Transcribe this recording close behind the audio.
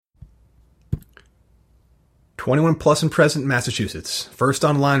21 plus and present in Massachusetts. First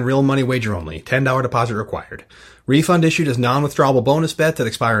online real money wager only. $10 deposit required. Refund issued as non-withdrawable bonus bet that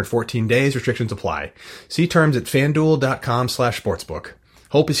expire in 14 days. Restrictions apply. See terms at fanduel.com/sportsbook.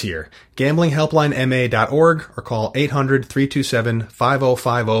 Hope is here. GamblingHelplineMA.org or call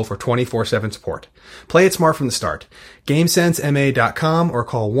 800-327-5050 for 24/7 support. Play it smart from the start. GameSenseMA.com or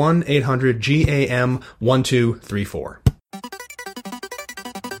call 1-800-GAM-1234.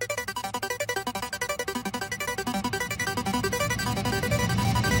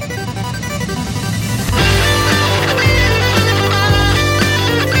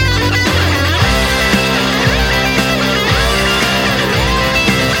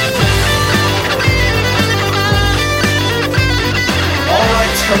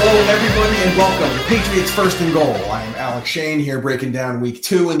 Hello, everybody, and welcome to Patriots First and Goal. I am Alex Shane here breaking down Week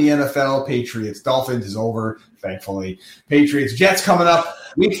 2 in the NFL. Patriots Dolphins is over, thankfully. Patriots Jets coming up.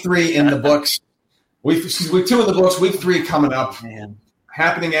 Week 3 in the books. Week 2 in the books. Week 3 coming up. Man.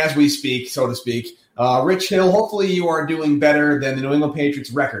 Happening as we speak, so to speak. Rich Hill, hopefully you are doing better than the New England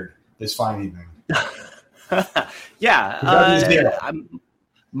Patriots record this fine evening. I'm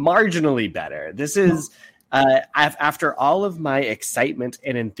marginally better. This is... after all of my excitement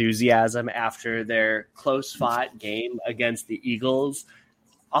and enthusiasm after their close-fought game against the Eagles,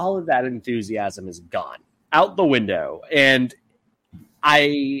 all of that enthusiasm is gone, out the window. And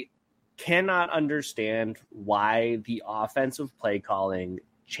I cannot understand why the offensive play calling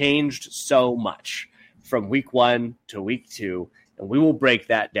changed so much from week 1 to week 2. And we will break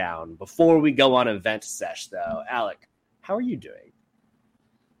that down. Before we go on event sesh, though, Alec, how are you doing?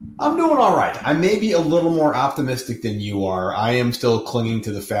 I'm doing all right. I may be a little more optimistic than you are. I am still clinging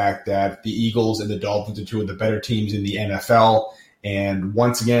to the fact that the Eagles and the Dolphins are two of the better teams in the NFL. And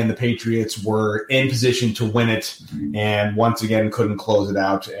once again, the Patriots were in position to win it and once again couldn't close it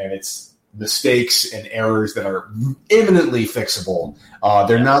out. And it's mistakes and errors that are imminently fixable.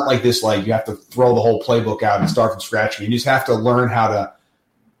 They're not like this, like you have to throw the whole playbook out and start from scratch. You just have to learn how to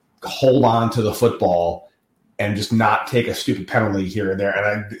hold on to the football and just not take a stupid penalty here and there.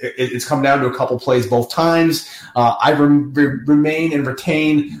 And it's come down to a couple plays both times. I remain and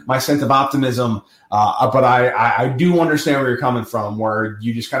retain my sense of optimism, but I do understand where you're coming from, where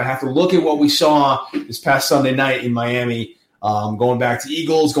you just kind of have to look at what we saw this past Sunday night in Miami, going back to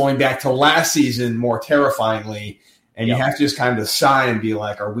Eagles, going back to last season more terrifyingly, and you have to just kind of sigh and be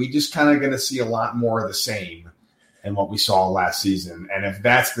like, are we just kind of going to see a lot more of the same in what we saw last season? And if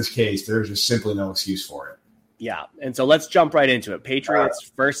that's the case, there's just simply no excuse for it. Yeah, and so let's jump right into it.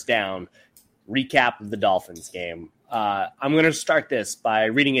 Patriots first down, recap of the Dolphins game. I'm going to start this by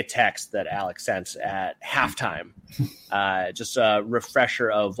reading a text that Alex sent at halftime. Just a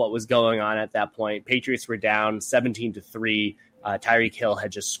refresher of what was going on at that point. Patriots were down 17-3. Tyreek Hill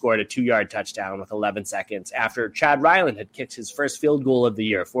had just scored a 2-yard touchdown with 11 seconds after Chad Ryland had kicked his first field goal of the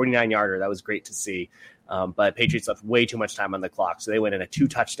year, 49-yarder. That was great to see. But Patriots left way too much time on the clock, so they went in a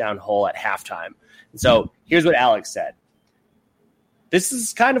 2-touchdown hole at halftime. So here's what Alex said. This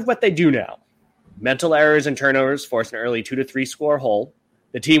is kind of what they do now. Mental errors and turnovers force an early 2-3 score hole.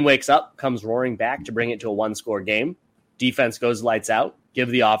 The team wakes up, comes roaring back to bring it to a 1-score game. Defense goes lights out, give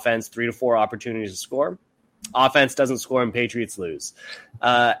the offense 3 to 4 opportunities to score. Offense doesn't score and Patriots lose.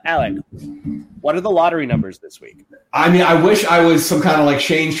 Alec, what are the lottery numbers this week? I mean, I wish I was some kind of like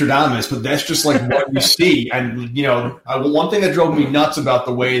Shane Stradamus, but that's just like what you see. And, you know, one thing that drove me nuts about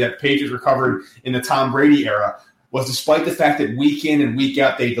the way that Patriots recovered in the Tom Brady era was despite the fact that week in and week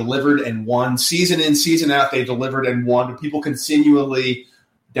out they delivered and won, season in, season out they delivered and won, people continually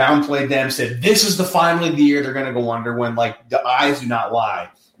downplayed them, said this is finally the year they're going to go under, when like the eyes do not lie.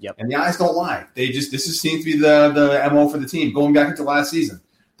 Yep. And the eyes don't lie. Seems to be the MO for the team. Going back into last season,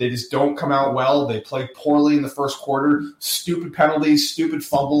 they just don't come out well. They play poorly in the first quarter. Stupid penalties, stupid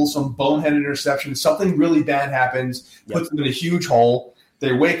fumbles, some boneheaded interception. Something really bad happens, puts them in a huge hole.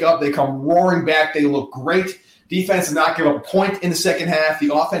 They wake up, they come roaring back. They look great. Defense does not give up a point in the second half.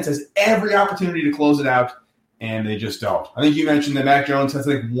 The offense has every opportunity to close it out, and they just don't. I think you mentioned that Mac Jones has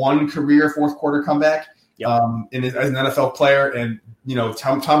like one career fourth quarter comeback as an NFL player, and you know,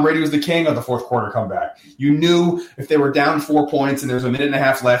 Tom Brady was the king of the fourth quarter comeback. You knew if they were down 4 points and there was a minute and a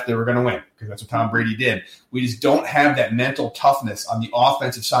half left, they were going to win because that's what Tom Brady did. We just don't have that mental toughness on the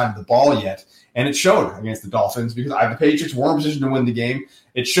offensive side of the ball yet, and it showed against the Dolphins because the Patriots were in position to win the game.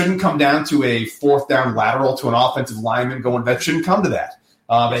 It shouldn't come down to a fourth down lateral to an offensive lineman going. That shouldn't come to that.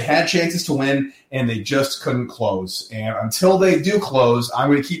 They had chances to win, and they just couldn't close. And until they do close,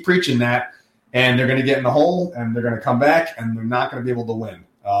 I'm going to keep preaching that. And they're going to get in the hole, and they're going to come back, and they're not going to be able to win.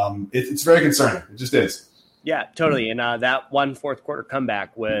 It's very concerning. It just is. Yeah, totally. And that one fourth quarter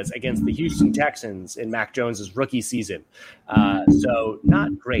comeback was against the Houston Texans in Mac Jones's rookie season. So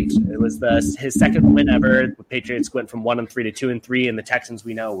not great. It was his second win ever. The Patriots went from 1-3 to 2-3, and the Texans,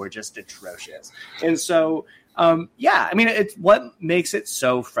 we know, were just atrocious. And so, it's what makes it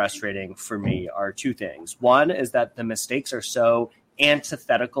so frustrating for me are two things. One is that the mistakes are so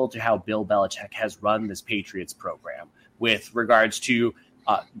antithetical to how Bill Belichick has run this Patriots program with regards to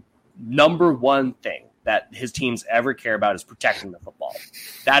number one thing that his teams ever care about is protecting the football.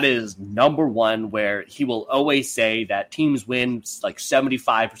 That is number one, where he will always say that teams win like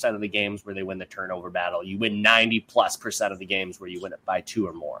 75% of the games where they win the turnover battle. You win 90+% of the games where you win it by 2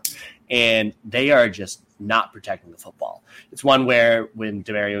 or more. And they are just not protecting the football. It's one where when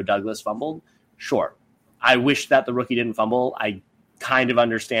Demario Douglas fumbled, sure, I wish that the rookie didn't fumble. I kind of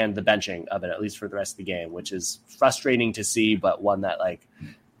understand the benching of it, at least for the rest of the game, which is frustrating to see, but one that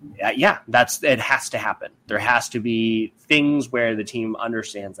it has to happen. There has to be things where the team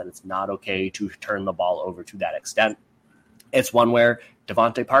understands that it's not okay to turn the ball over to that extent. It's one where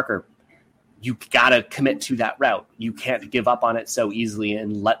Devontae Parker, you got to commit to that route. You can't give up on it so easily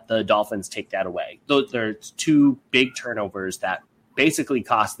and let the Dolphins take that away. There's 2 big turnovers that basically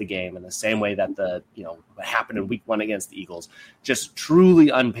cost the game in the same way that what happened in week 1 against the Eagles, just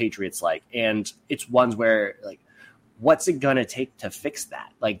truly un-Patriots-like. And it's ones where, what's it going to take to fix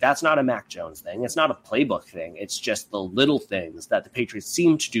that? That's not a Mac Jones thing. It's not a playbook thing. It's just the little things that the Patriots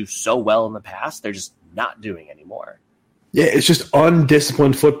seem to do so well in the past. They're just not doing anymore. Yeah, it's just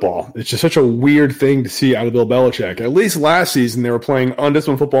undisciplined football. It's just such a weird thing to see out of Bill Belichick. At least last season, they were playing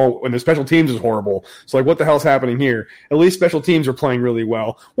undisciplined football when their special teams was horrible. So, what the hell's happening here? At least special teams are playing really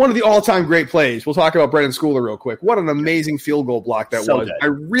well. One of the all-time great plays. We'll talk about Brendan Schooler real quick. What an amazing field goal block that was. Good. I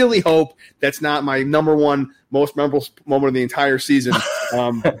really hope that's not my number one most memorable moment of the entire season.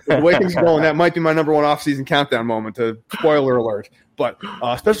 The way things are going, that might be my number one off-season countdown moment. Spoiler alert. But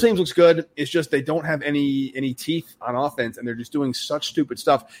special teams looks good. It's just they don't have any teeth on offense, and they're just doing such stupid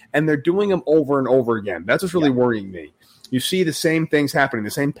stuff, and they're doing them over and over again. That's what's really worrying me. You see the same things happening. The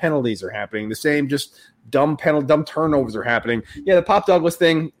same penalties are happening. The same just dumb turnovers are happening. Yeah, the Pop Douglas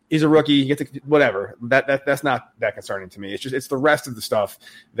thing, he's a rookie. He gets whatever. That's not that concerning to me. It's the rest of the stuff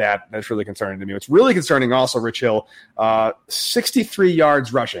that's really concerning to me. What's really concerning also, Rich Hill, 63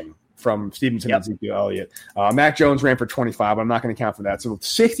 yards rushing from Stevenson and Ezekiel Elliott. Mac Jones ran for 25. I'm not going to count for that. So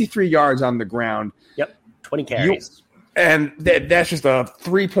 63 yards on the ground. Yep, 20 carries. And that's just a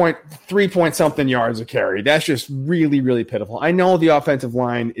 3 point something yards a carry. That's just really, really pitiful. I know the offensive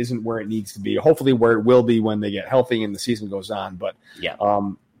line isn't where it needs to be. Hopefully where it will be when they get healthy and the season goes on. But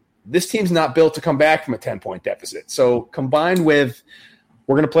this team's not built to come back from a 10-point deficit. So combined with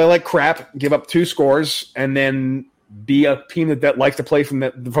we're going to play like crap, give up 2 scores, and then be a team that likes to play from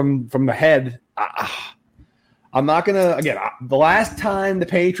the head. I'm not going to – again, the last time the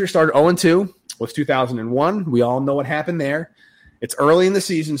Patriots started 0-2 was 2001. We all know what happened there. It's early in the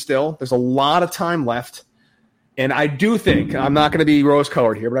season still. There's a lot of time left. And I do think – I'm not going to be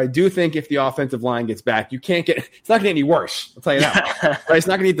rose-colored here, but I do think if the offensive line gets back, it's not going to get any worse. I'll tell you that. Right? It's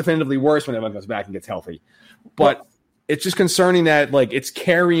not going to get definitively worse when everyone goes back and gets healthy. But it's just concerning that it's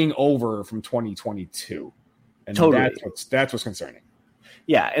carrying over from 2022. And totally. That's what's concerning.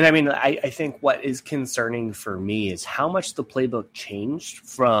 Yeah, and I think what is concerning for me is how much the playbook changed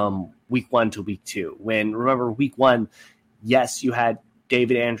from week 1 to week 2. Remember, week 1, yes, you had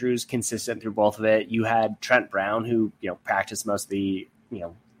David Andrews consistent through both of it. You had Trent Brown, who practiced most of the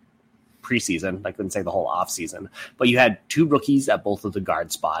preseason, I couldn't say the whole offseason, but you had 2 rookies at both of the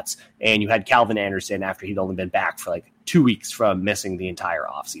guard spots, and you had Calvin Anderson after he'd only been back for 2 weeks from missing the entire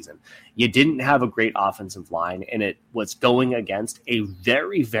offseason. You didn't have a great offensive line, and it was going against a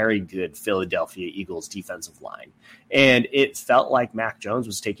very, very good Philadelphia Eagles defensive line. And it felt like Mac Jones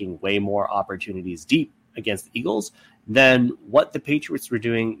was taking way more opportunities deep against the Eagles than what the Patriots were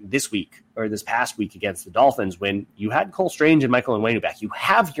doing this week or this past week against the Dolphins when you had Cole Strange and Michael Onwenu back. You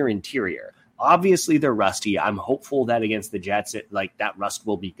have your interior. Obviously, they're rusty. I'm hopeful that against the Jets, that rust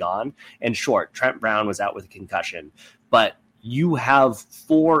will be gone. And sure, Trent Brown was out with a concussion, but you have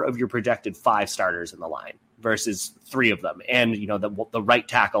 4 of your projected 5 starters in the line versus 3 of them. And, the right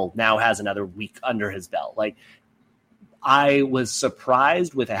tackle now has another week under his belt. I was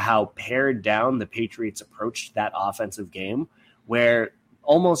surprised with how pared down the Patriots approached that offensive game, where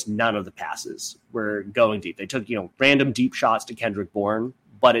almost none of the passes were going deep. They took, random deep shots to Kendrick Bourne,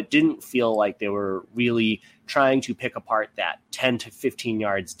 but it didn't feel like they were really trying to pick apart that 10 to 15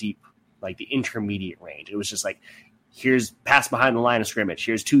 yards deep, the intermediate range. It was just here's pass behind the line of scrimmage.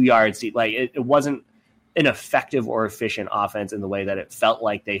 Here's 2 yards deep. It wasn't an effective or efficient offense in the way that it felt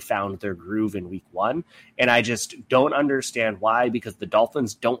like they found their groove in week 1. And I just don't understand why, because the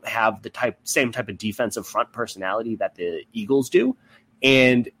Dolphins don't have the same type of defensive front personality that the Eagles do.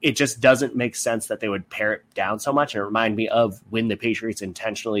 And it just doesn't make sense that they would pare it down so much. And it reminded me of when the Patriots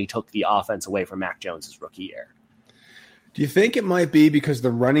intentionally took the offense away from Mac Jones' rookie year. Do you think it might be because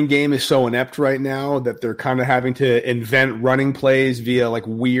the running game is so inept right now that they're kind of having to invent running plays via like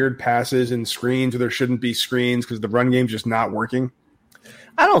weird passes and screens where there shouldn't be screens because the run game's just not working?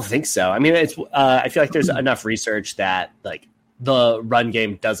 I don't think so. I mean, it's I feel like there's enough research that like the run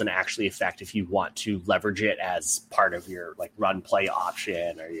game doesn't actually affect if you want to leverage it as part of your like run play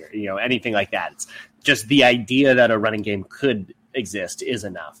option or your, anything like that. It's just the idea that a running game could exist is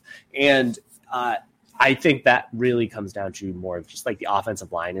enough. And I think that really comes down to more of just like the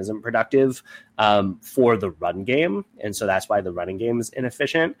offensive line isn't productive for the run game. And so that's why the running game is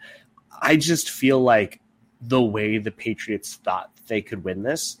inefficient. I just feel like the way the Patriots thought they could win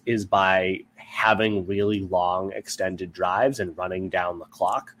this is by having really long extended drives and running down the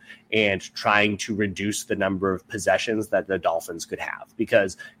clock and trying to reduce the number of possessions that the Dolphins could have.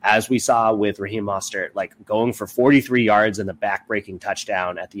 Because as we saw with Raheem Mostert, like going for 43 yards and the back-breaking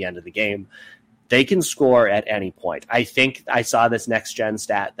touchdown at the end of the game, they can score at any point. I think I saw this next gen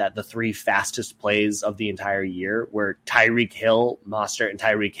stat that the 3 fastest plays of the entire year were Tyreek Hill, Mostert, and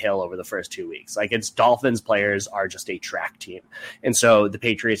Tyreek Hill over the first 2 weeks. Like, it's Dolphins players are just a track team. And so the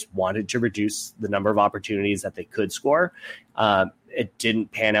Patriots wanted to reduce the number of opportunities that they could score. It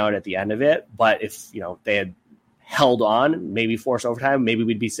didn't pan out at the end of it, but if they had held on, maybe force overtime, maybe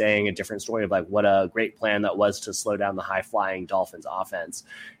we'd be saying a different story of like what a great plan that was to slow down the high-flying Dolphins offense.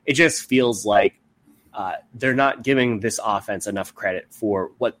 It just feels like they're not giving this offense enough credit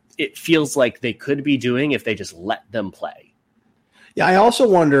for what it feels like they could be doing if they just let them play. Yeah, I also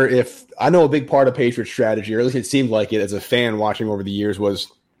wonder if – I know a big part of Patriots' strategy, or at least it seemed like it as a fan watching over the years, was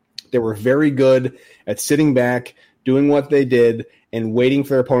they were very good at sitting back, doing what they did, and waiting for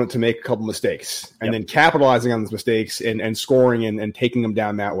their opponent to make a couple mistakes, and then capitalizing on those mistakes and scoring and taking them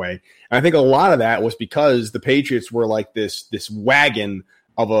down that way. And I think a lot of that was because the Patriots were like this wagon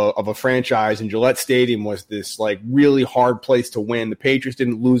of a franchise, and Gillette Stadium was this like really hard place to win. The Patriots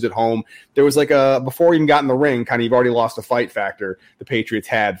didn't lose at home. There was like before we even got in the ring, kind of you've already lost a fight factor the Patriots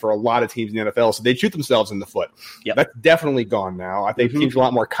had for a lot of teams in the NFL, so they'd shoot themselves in the foot. Yep. That's definitely gone now. I think teams are a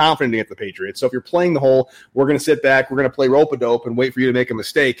lot more confident against the Patriots. So if you're playing the whole, we're going to sit back, we're going to play rope-a-dope and wait for you to make a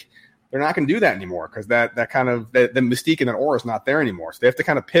mistake, they're not going to do that anymore because that kind of the mystique and that aura is not there anymore. So they have to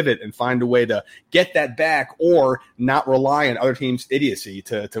kind of pivot and find a way to get that back or not rely on other teams' idiocy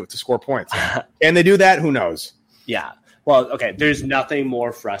to score points. And they do that, who knows? Yeah. Well, okay, there's nothing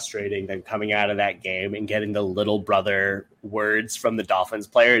more frustrating than coming out of that game and getting the little brother words from the Dolphins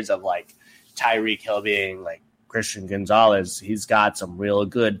players of like Tyreek Hill being like, Christian Gonzalez, he's got some real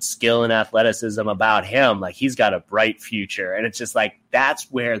good skill and athleticism about him. Like, he's got a bright future. And it's just like,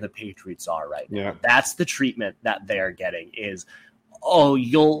 that's where the Patriots are right now. Yeah. That's the treatment that they're getting is, oh,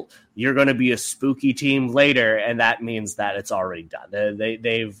 you're going to be a spooky team later. And that means that it's already done.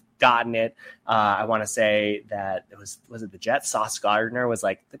 They've gotten it. I want to say that was it the Jets? Sauce Gardner was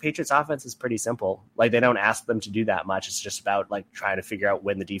like, the Patriots offense is pretty simple. Like, they don't ask them to do that much. It's just about like trying to figure out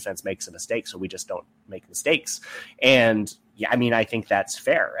when the defense makes a mistake, so we just don't make mistakes. And yeah, I mean, I think that's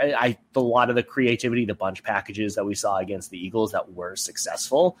fair. A lot of the creativity, the bunch packages that we saw against the Eagles that were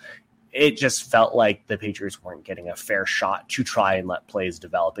successful, it just felt like the Patriots weren't getting a fair shot to try and let plays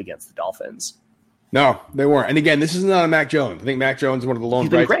develop against the Dolphins. No, they weren't. And again, this is not a Mac Jones. I think Mac Jones is one of the lone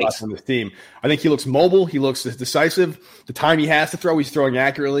bright spots on this team. I think he looks mobile. He looks decisive. The time he has to throw, he's throwing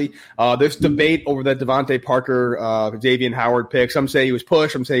accurately. There's debate over that Devontae Parker, Xavier Howard pick. Some say he was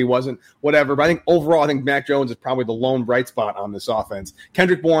pushed. Some say he wasn't. Whatever. But I think overall, I think Mac Jones is probably the lone bright spot on this offense.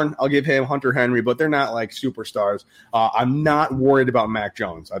 Kendrick Bourne, I'll give him. Hunter Henry, but they're not like superstars. I'm not worried about Mac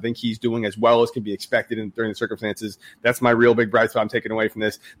Jones. I think he's doing as well as can be expected during the circumstances. That's my real big bright spot I'm taking away from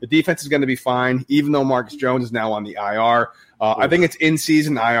this. The defense is going to be fine, even though Marcus Jones is now on the IR. I think it's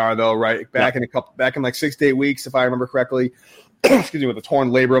in-season IR, though, right? Back in like 6 to 8 weeks, if I remember correctly. Excuse me, with a torn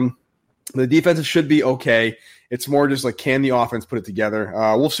labrum. The defense should be okay. It's more just like, can the offense put it together?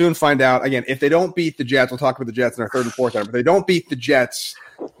 We'll soon find out. Again, if they don't beat the Jets, we'll talk about the Jets in our third and fourth time. If they don't beat the Jets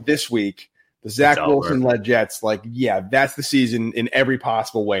this week, the Zach Wilson-led Jets, like, yeah, that's the season in every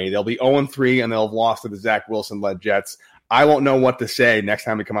possible way. They'll be 0-3, and they'll have lost to the Zach Wilson-led Jets. I won't know what to say next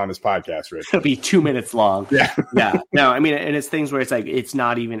time we come on this podcast, Rich. It'll be 2 minutes long. Yeah. Yeah. No, I mean, and it's things where it's like, it's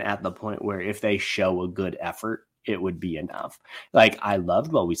not even at the point where if they show a good effort, it would be enough. Like, I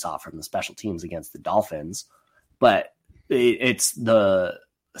loved what we saw from the special teams against the Dolphins, but it's the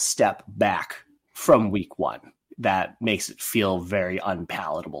step back from week one that makes it feel very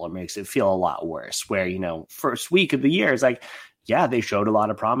unpalatable or makes it feel a lot worse, where, first week of the year is like, yeah, they showed a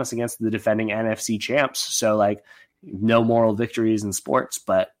lot of promise against the defending NFC champs. So like, no moral victories in sports,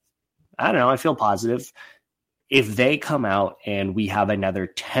 but I don't know. I feel positive. If they come out and we have another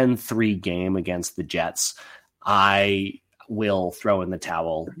 10-3 game against the Jets, I will throw in the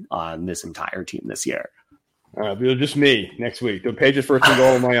towel on this entire team this year. All right, it'll just me next week. The Patriots first and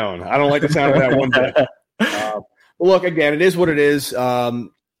goal on my own. I don't like the sound of that one bit. Well, look, again, it is what it is.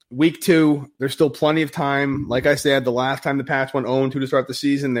 Week 2, there's still plenty of time. Like I said, the last time the Pats went 0-2 to start the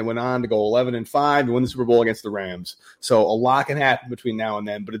season, they went on to go 11-5 and win the Super Bowl against the Rams. So a lot can happen between now and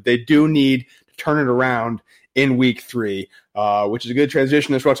then, but they do need to turn it around in week 3, which is a good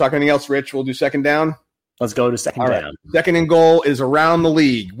transition. Let's talk anything else, Rich. We'll do second down. Let's go to second down. Right. Second and goal is around the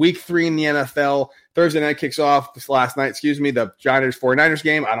league. Week 3 in the NFL. Thursday night kicks off the Giants 49ers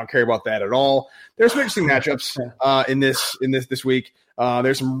game. I don't care about that at all. There's some interesting matchups in this week.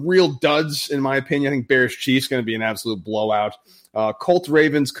 There's some real duds, in my opinion. I think Bears-Chiefs going to be an absolute blowout.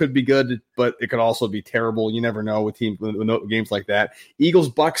 Colts-Ravens could be good, but it could also be terrible. You never know with games like that.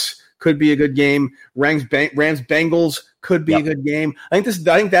 Eagles-Bucks could be a good game. Rams-Bengals could be a good game. I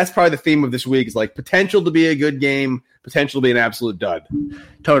think that's probably the theme of this week is like potential to be a good game, potential to be an absolute dud.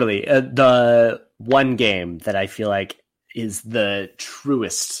 Totally. The one game that I feel like is the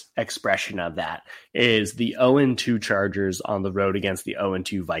truest expression of that is the 0-2 Chargers on the road against the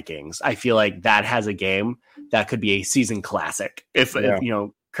 0-2 Vikings. I feel like that has a game that could be a season classic. If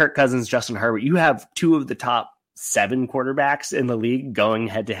Kirk Cousins, Justin Herbert, you have 2 of the top 7 quarterbacks in the league going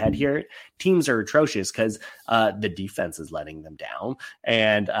head to head here. Teams are atrocious because the defense is letting them down,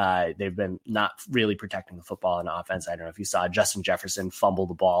 and they've been not really protecting the football on offense. I don't know if you saw Justin Jefferson fumble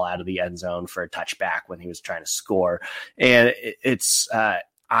the ball out of the end zone for a touchback when he was trying to score, and it's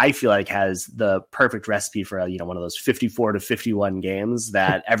I feel like has the perfect recipe for one of those 54-51 games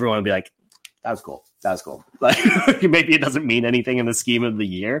that everyone will be like, that was cool. That was cool. Like, maybe it doesn't mean anything in the scheme of the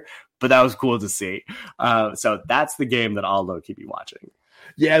year, but that was cool to see. So that's the game that I'll low-key be watching.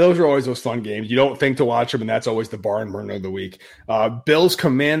 Yeah, those are always those fun games. You don't think to watch them, and that's always the barn burner of the week.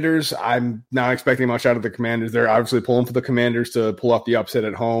 Bills-Commanders, I'm not expecting much out of the Commanders. They're obviously pulling for the Commanders to pull off the upset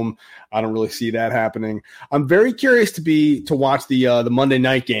at home. I don't really see that happening. I'm very curious to watch the Monday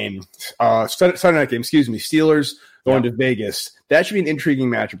night game, Sunday night game, Steelers going to Vegas. That should be an intriguing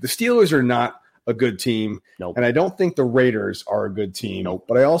matchup. The Steelers are not a good team, and I don't think the Raiders are a good team,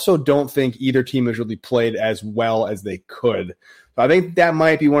 but I also don't think either team has really played as well as they could. So I think that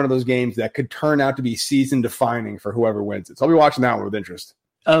might be one of those games that could turn out to be season-defining for whoever wins it. So I'll be watching that one with interest.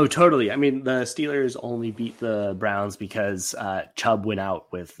 Oh, totally. I mean, the Steelers only beat the Browns because Chubb went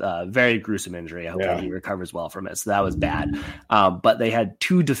out with a very gruesome injury. I hope he recovers well from it. So that was bad. But they had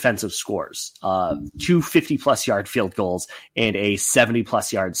 2 defensive scores, 2 50-plus yard field goals and a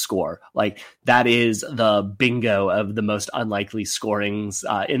 70-plus yard score. Like, that is the bingo of the most unlikely scorings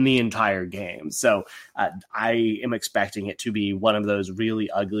in the entire game. So I am expecting it to be one of those really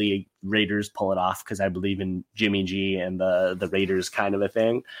ugly Raiders pull it off because I believe in Jimmy G and the Raiders kind of a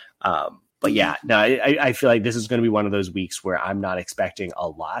thing. But yeah, no, I feel like this is going to be one of those weeks where I'm not expecting a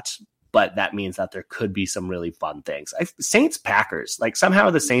lot, but that means that there could be some really fun things. Saints Packers, like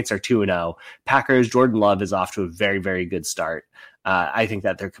somehow the Saints are 2-0. Packers, Jordan Love is off to a very, very good start. I think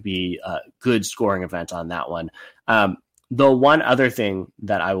that there could be a good scoring event on that one. The one other thing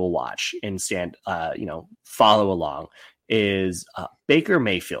that I will watch and follow along is Baker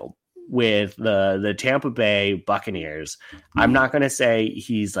Mayfield with the Tampa Bay Buccaneers. I'm not going to say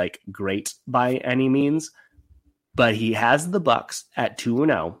he's like great by any means, but he has the Bucs at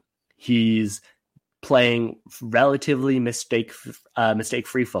 2-0. He's playing relatively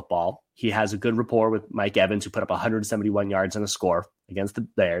mistake-free football. He has a good rapport with Mike Evans, who put up 171 yards and a score against the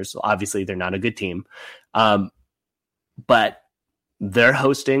Bears. So obviously, they're not a good team. But they're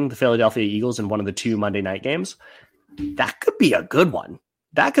hosting the Philadelphia Eagles in one of the 2 Monday night games. That could be a good one.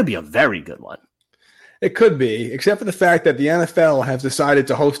 That could be a very good one. It could be, except for the fact that the NFL has decided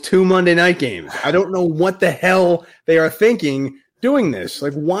to host 2 Monday night games. I don't know what the hell they are thinking doing this.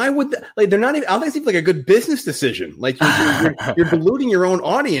 Like, why would they're not even? I don't think it's like a good business decision. Like, you're diluting your own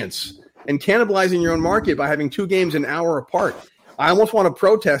audience and cannibalizing your own market by having 2 games an hour apart. I almost want to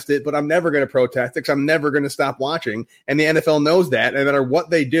protest it, but I'm never going to protest it because I'm never going to stop watching. And the NFL knows that. And no matter what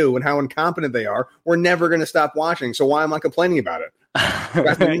they do and how incompetent they are, we're never going to stop watching. So why am I complaining about it?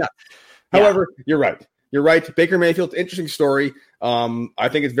 However, you're right. you're right. Baker Mayfield, interesting story. I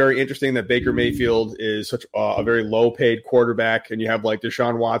think it's very interesting that Baker Mayfield is such a very low-paid quarterback, and you have like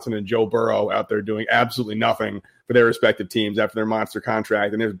Deshaun Watson and Joe Burrow out there doing absolutely nothing for their respective teams after their monster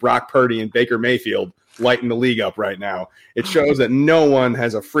contract. And there's Brock Purdy and Baker Mayfield lighting the league up right now. It shows that no one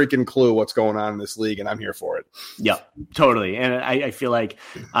has a freaking clue what's going on in this league, and I'm here for it. Yeah, totally. And I feel like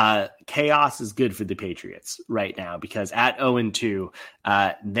chaos is good for the Patriots right now because at 0-2,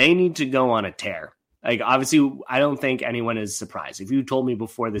 they need to go on a tear. Like, obviously, I don't think anyone is surprised. If you told me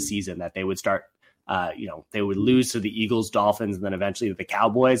before the season that they would start, they would lose to the Eagles, Dolphins, and then eventually to the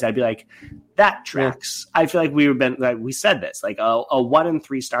Cowboys, I'd be like, that tracks. Yeah. I feel like we said this, like a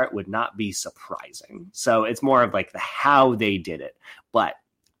 1-3 start would not be surprising. So it's more of like the how they did it. But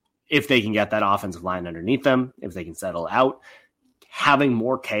if they can get that offensive line underneath them, if they can settle out, having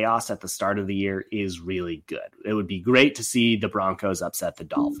more chaos at the start of the year is really good. It would be great to see the Broncos upset the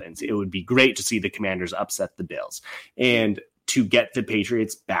Dolphins. It would be great to see the Commanders upset the Bills. And to get the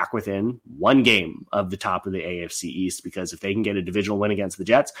Patriots back within one game of the top of the AFC East, because if they can get a divisional win against the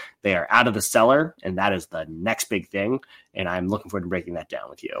Jets, they are out of the cellar, and that is the next big thing. And I'm looking forward to breaking that down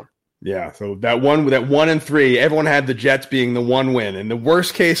with you. Yeah, so that 1-3, everyone had the Jets being the one win, and the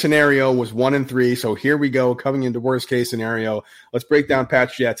worst case scenario was 1-3. So here we go, coming into worst case scenario. Let's break down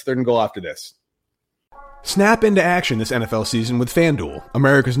Pat's Jets. Third and goal after this. Snap into action this NFL season with FanDuel,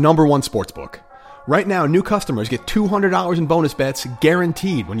 America's #1 sportsbook. Right now, new customers get $200 in bonus bets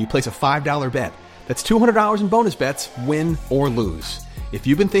guaranteed when you place a $5 bet. That's $200 in bonus bets, win or lose. If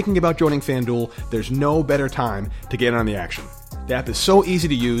you've been thinking about joining FanDuel, there's no better time to get on the action. The app is so easy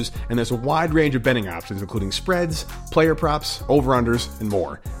to use, and there's a wide range of betting options, including spreads, player props, over-unders, and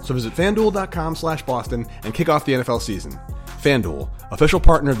more. So visit FanDuel.com/Boston and kick off the NFL season. FanDuel, official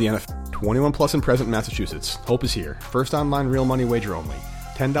partner of the NFL. 21 plus and present in Massachusetts. Hope is here. First online real money wager only.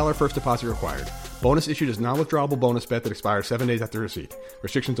 $10 first deposit required. Bonus issued as non-withdrawable bonus bet that expires 7 days after receipt.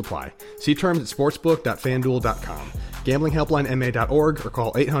 Restrictions apply. See terms at sportsbook.fanduel.com. GamblingHelplineMA.org or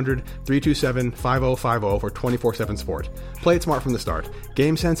call 800-327-5050 for 24/7 sport. Play it smart from the start.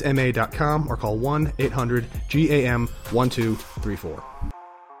 GameSenseMA.com or call 1-800-GAM-1234.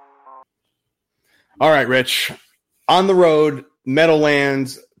 All right, Rich. On the road,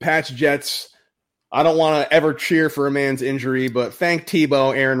 Meadowlands, Pat's Jets. I don't want to ever cheer for a man's injury, but thank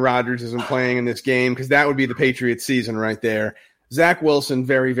Tebow Aaron Rodgers isn't playing in this game because that would be the Patriots season right there. Zach Wilson,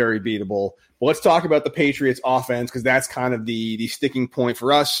 very, very beatable. But let's talk about the Patriots offense because that's kind of the sticking point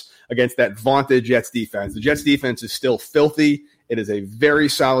for us against that vaunted Jets defense. The Jets defense is still filthy. It is a very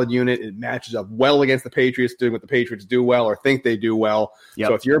solid unit. It matches up well against the Patriots, doing what the Patriots do well or think they do well. Yep.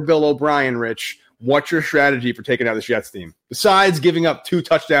 So if you're Bill O'Brien, Rich, what's your strategy for taking out this Jets team? Besides giving up 2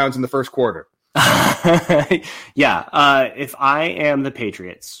 touchdowns in the first quarter. If I am the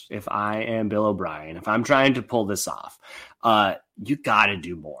Patriots, if I am Bill O'Brien, if I'm trying to pull this off, you got to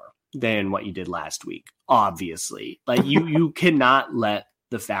do more than what you did last week. Obviously, like you cannot let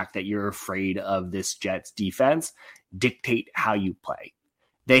the fact that you're afraid of this Jets defense dictate how you play.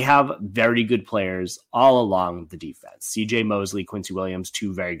 They have very good players all along the defense. CJ Mosley, Quincy Williams,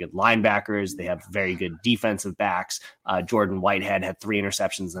 2 very good linebackers. They have very good defensive backs. Jordan Whitehead had 3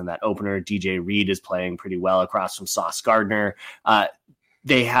 interceptions in that opener. DJ Reed is playing pretty well across from Sauce Gardner.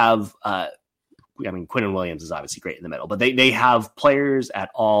 They have, Quinnen Williams is obviously great in the middle, but they have players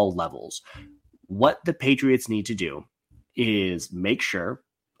at all levels. What the Patriots need to do is make sure,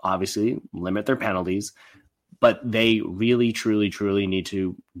 obviously, limit their penalties, but they really, truly, truly need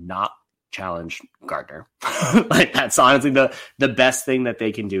to not challenge Gardner. Like, that's honestly the best thing that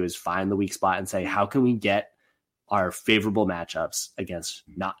they can do is find the weak spot and say, how can we get our favorable matchups against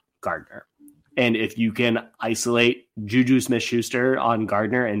not Gardner? And if you can isolate Juju Smith-Schuster on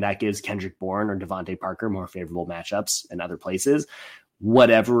Gardner and that gives Kendrick Bourne or Devontae Parker more favorable matchups in other places,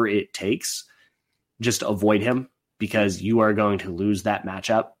 whatever it takes, just avoid him because you are going to lose that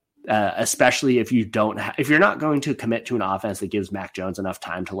matchup. Especially if you if you're not going to commit to an offense that gives Mac Jones enough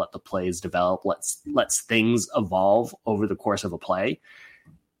time to let the plays develop, lets things evolve over the course of a play,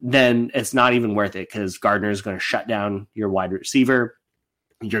 then it's not even worth it because Gardner is going to shut down your wide receiver.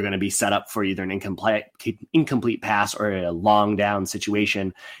 You're going to be set up for either an incomplete pass or a long down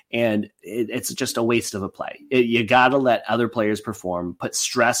situation. And it's just a waste of a play. You got to let other players perform, put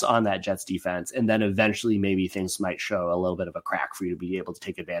stress on that Jets defense. And then eventually maybe things might show a little bit of a crack for you to be able to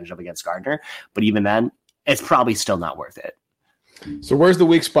take advantage of against Gardner. But even then, it's probably still not worth it. So where's the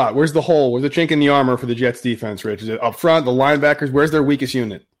weak spot? Where's the hole? Where's the chink in the armor for the Jets defense, Rich? Is it up front, the linebackers? Where's their weakest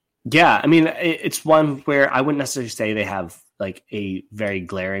unit? Yeah, I mean, it's one where I wouldn't necessarily say they have like a very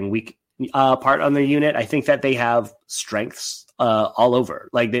glaring part on their unit. I think that they have strengths all over.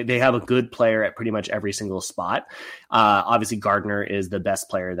 Like they have a good player at pretty much every single spot. Obviously, Gardner is the best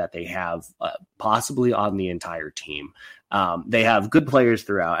player that they have possibly on the entire team. They have good players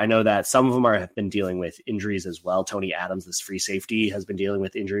throughout. I know that some of them have been dealing with injuries as well. Tony Adams, this free safety, has been dealing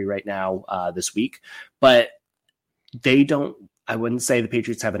with injury right now this week. But I wouldn't say the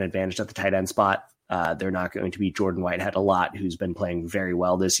Patriots have an advantage at the tight end spot. They're not going to be Jordan Whitehead a lot, who's been playing very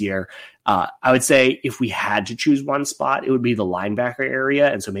well this year. I would say if we had to choose one spot, it would be the linebacker area.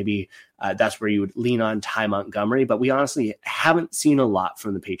 And so maybe that's where you would lean on Ty Montgomery. But we honestly haven't seen a lot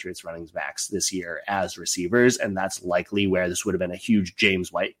from the Patriots running backs this year as receivers. And that's likely where this would have been a huge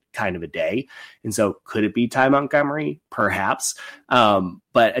James White kind of a day. And so could it be Ty Montgomery? Perhaps.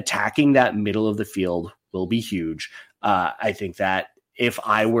 But attacking that middle of the field will be huge. I think that if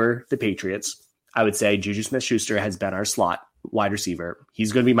I were the Patriots, I would say Juju Smith-Schuster has been our slot wide receiver.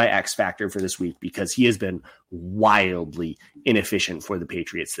 He's going to be my X factor for this week because he has been wildly inefficient for the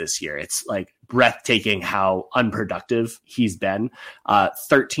Patriots this year. It's like breathtaking how unproductive he's been.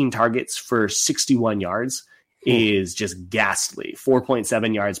 13 targets for 61 yards is just ghastly.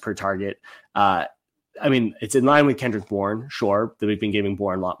 4.7 yards per target. I mean, it's in line with Kendrick Bourne, sure, that we've been giving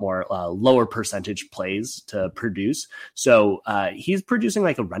Bourne a lot more lower percentage plays to produce. So he's producing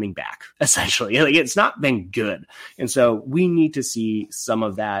like a running back, essentially. Like, it's not been good. And so we need to see some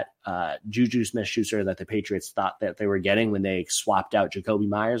of that Juju Smith-Schuster that the Patriots thought that they were getting when they swapped out Jacoby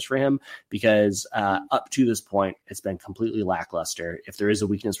Myers for him, because up to this point, it's been completely lackluster. If there is a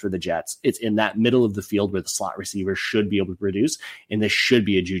weakness for the Jets, it's in that middle of the field where the slot receiver should be able to produce, and this should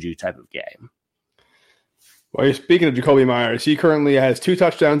be a Juju type of game. Well, you're speaking of Jacoby Myers. He currently has 2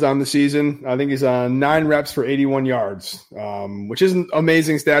 touchdowns on the season. I think he's on 9 reps for 81 yards, which isn't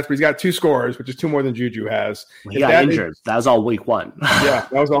amazing stats, but he's got 2 scores, which is 2 more than Juju has. He got injured. That was all week 1. Yeah,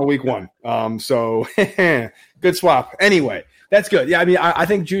 that was all week 1. So good swap. Anyway, that's good. Yeah, I mean, I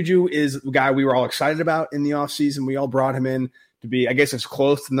think Juju is the guy we were all excited about in the offseason. We all brought him in to be, I guess, as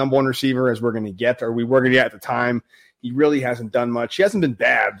close to the number 1 receiver as we're going to get, or we were going to get at the time. He really hasn't done much. He hasn't been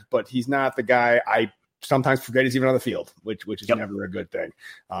bad, but he's not the guy I sometimes forget he's even on the field, which is never a good thing.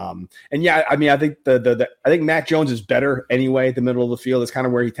 And yeah, I mean, I think I think Mac Jones is better anyway at the middle of the field. It's kind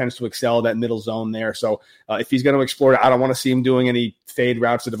of where he tends to excel, that middle zone there. So if he's going to explore it, I don't want to see him doing any fade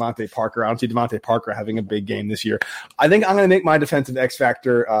routes to Devontae Parker. I don't see Devontae Parker having a big game this year. I think I'm going to make my defensive X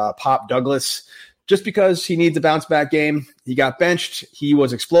factor Pop Douglas, just because he needs a bounce back game. He got benched. He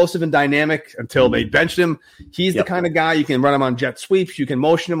was explosive and dynamic until they benched him. He's the kind of guy you can run him on jet sweeps. You can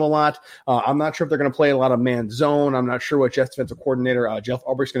motion him a lot. I'm not sure if they're going to play a lot of man zone. I'm not sure what Jets defensive coordinator Jeff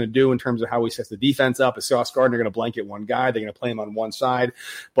Ulbricht's going to do in terms of how he sets the defense up. Is Sauce Gardner going to blanket one guy? They're going to play him on one side.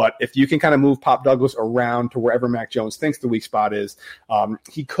 But if you can kind of move Pop Douglas around to wherever Mac Jones thinks the weak spot is,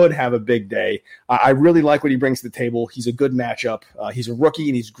 he could have a big day. I really like what he brings to the table. He's a good matchup. He's a rookie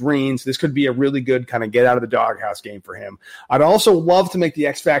and he's green, so this could be a really good kind of get out of the doghouse game for him. I'd also love to make the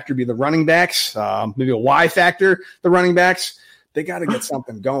X factor be the running backs, maybe a Y factor, the running backs. They got to get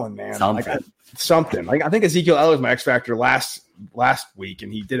something going, man. Something. I think Ezekiel Elliott was my X factor last week,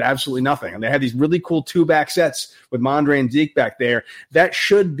 and he did absolutely nothing. And they had these really cool 2-back sets with Mondre and Zeke back there. That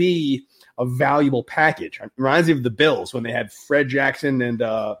should be a valuable package. It reminds me of the Bills when they had Fred Jackson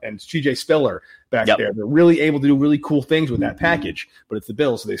and C.J. Spiller back there. They're really able to do really cool things with that package, but it's the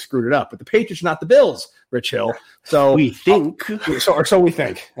Bills, so they screwed it up. But the Patriots, not the Bills, Rich Hill. So we think. So we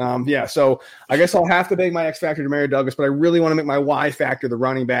think. So I guess I'll have to make my X factor Demario Douglas, but I really want to make my Y factor the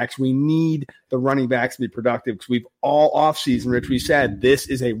running backs. We need the running backs to be productive because we've all offseason, Rich, we said this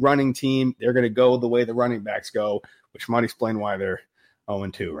is a running team. They're going to go the way the running backs go, which might explain why they're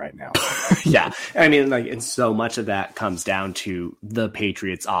 0-2 right now. Yeah. I mean, and so much of that comes down to the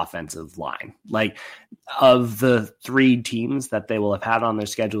Patriots offensive line. Like, of the 3 teams that they will have had on their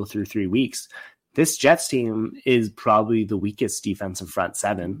schedule through 3 weeks, this Jets team is probably the weakest defensive front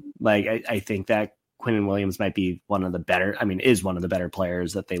 7. Like, I think that Quinnen Williams might be one of the better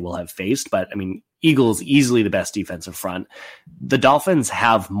players that they will have faced. But I mean, Eagles easily the best defensive front. The Dolphins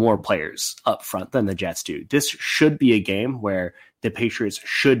have more players up front than the Jets do. This should be a game where the Patriots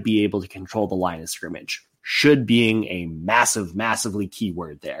should be able to control the line of scrimmage. Should being a massively key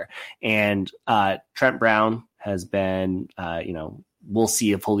word there. And Trent Brown has been, we'll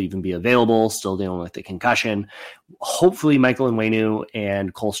see if he'll even be available, still dealing with the concussion. Hopefully Michael Onwenu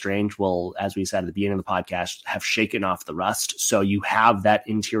and Cole Strange will, as we said at the beginning of the podcast, have shaken off the rust. So you have that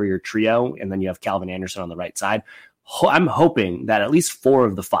interior trio, and then you have Calvin Anderson on the right side. I'm hoping that at least 4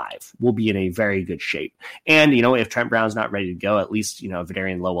 of the 5 will be in a very good shape. And, if Trent Brown's not ready to go, at least,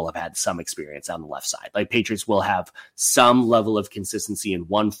 Vidarian Lowe will have had some experience on the left side. Like, Patriots will have some level of consistency in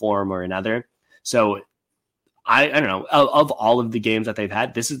one form or another. So I don't know, of all of the games that they've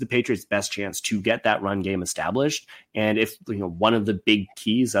had, this is the Patriots' best chance to get that run game established. And if, one of the big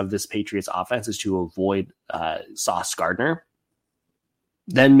keys of this Patriots offense is to avoid Sauce Gardner,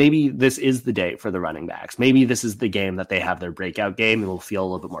 then maybe this is the day for the running backs. Maybe this is the game that they have their breakout game and we'll feel a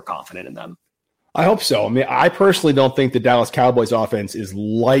little bit more confident in them. I hope so. I mean, I personally don't think the Dallas Cowboys offense is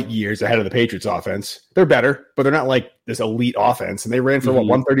light years ahead of the Patriots offense. They're better, but they're not like this elite offense. And they ran for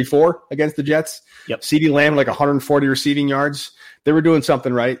 134 against the Jets. Yep. CeeDee Lamb, like 140 receiving yards. They were doing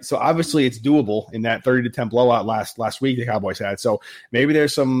something right. So obviously it's doable in that 30-10 blowout last week the Cowboys had. So maybe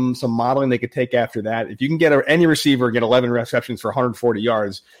there's some modeling they could take after that. If you can get any receiver, get 11 receptions for 140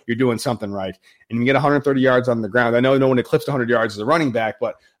 yards, you're doing something right. And you can get 130 yards on the ground. I know no one eclipsed 100 yards as a running back,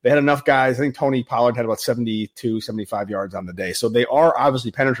 but they had enough guys. I think Tony Pollard had about 72, 75 yards on the day. So they are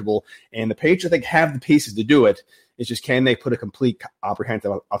obviously penetrable, and the Patriots, I think, have the pieces to do it. It's just, can they put a complete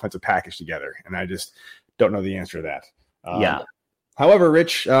comprehensive offensive package together? And I just don't know the answer to that. Yeah. However,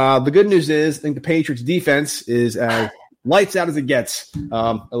 Rich, the good news is I think the Patriots defense is as lights out as it gets,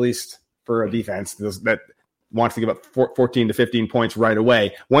 at least for a defense that wants to give up 14 to 15 points right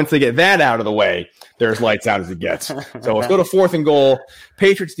away. Once they get that out of the way, there's lights out as it gets. So let's go to 4th and goal.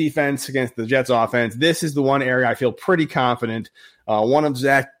 Patriots defense against the Jets offense. This is the one area I feel pretty confident. One of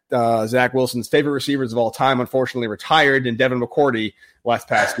Zach Wilson's favorite receivers of all time, unfortunately retired, in Devin McCourty last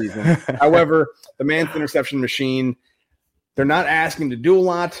past season. However, the man's interception machine, they're not asking him to do a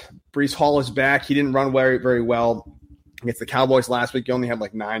lot. Breece Hall is back. He didn't run very, very well against the Cowboys last week. He only had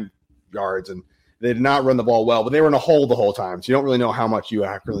like 9 yards, and they did not run the ball well, but they were in a hole the whole time. So you don't really know how much you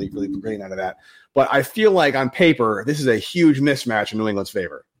really gain out of that. But I feel like on paper, this is a huge mismatch in New England's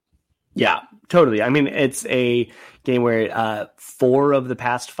favor. Yeah, totally. I mean, it's a game where 4 of the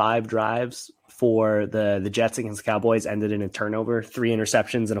past 5 drives for the Jets against the Cowboys ended in a turnover, 3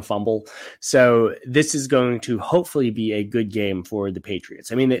 interceptions and a fumble. So this is going to hopefully be a good game for the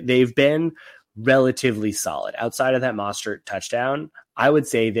Patriots. I mean, they've been relatively solid. Outside of that Mostert touchdown, I would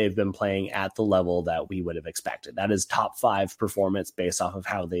say they've been playing at the level that we would have expected. That is top 5 performance based off of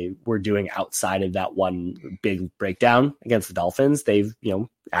how they were doing outside of that one big breakdown against the Dolphins. They've,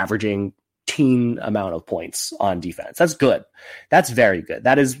 averaging teen amount of points on defense. That's good. That's very good.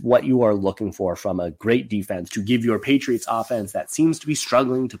 That is what you are looking for from a great defense, to give your Patriots offense that seems to be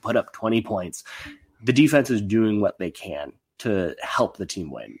struggling to put up 20 points. The defense is doing what they can to help the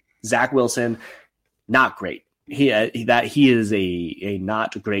team win. Zach Wilson, not great. He is a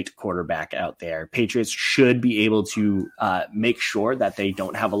not great quarterback out there. Patriots should be able to make sure that they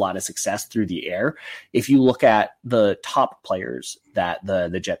don't have a lot of success through the air. If you look at the top players that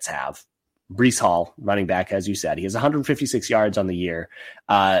the Jets have, Breece Hall, running back, as you said, he has 156 yards on the year.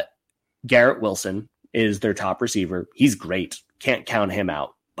 Garrett Wilson is their top receiver. He's great. Can't count him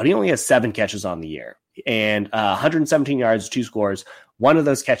out. But he only has 7 catches on the year and 117 yards, 2 scores. One of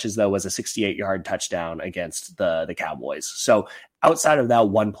those catches, though, was a 68-yard touchdown against the Cowboys. So outside of that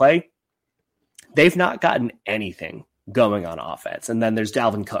one play, they've not gotten anything going on offense. And then there's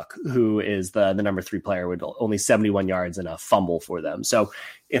Dalvin Cook, who is the number 3 player with only 71 yards and a fumble for them. So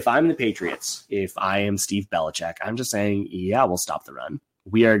if I'm the Patriots, if I am Steve Belichick, I'm just saying, yeah, we'll stop the run.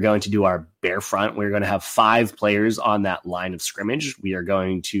 We are going to do our bare front. We're going to have 5 players on that line of scrimmage. We are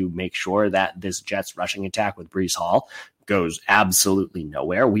going to make sure that this Jets rushing attack with Breece Hall goes absolutely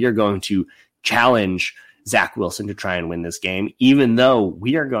nowhere. We are going to challenge Zach Wilson to try and win this game, even though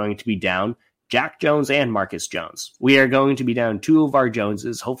we are going to be down Jack Jones and Marcus Jones. We are going to be down 2 of our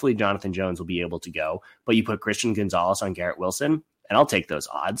Joneses. Hopefully Jonathan Jones will be able to go, but you put Christian Gonzalez on Garrett Wilson, and I'll take those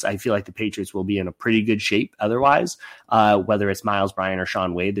odds. I feel like the Patriots will be in a pretty good shape otherwise. Whether it's Miles Bryant or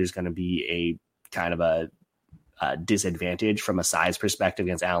Sean Wade, there's going to be a kind of a disadvantage from a size perspective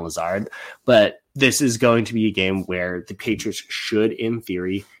against Alan Lazard. But this is going to be a game where the Patriots should, in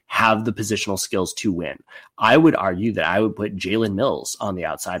theory, have the positional skills to win. I would argue that I would put Jalen Mills on the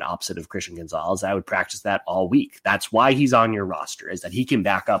outside opposite of Christian Gonzalez. I would practice that all week. That's why he's on your roster, is that he can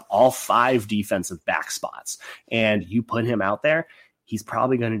back up all 5 defensive back spots. And you put him out there, he's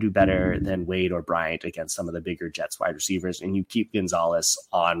probably going to do better than Wade or Bryant against some of the bigger Jets wide receivers, and you keep Gonzalez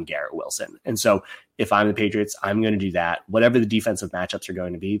on Garrett Wilson. And so if I'm the Patriots, I'm going to do that. Whatever the defensive matchups are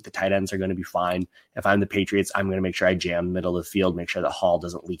going to be, the tight ends are going to be fine. If I'm the Patriots, I'm going to make sure I jam the middle of the field, make sure that Hall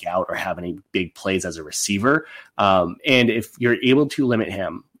doesn't leak out or have any big plays as a receiver. And if you're able to limit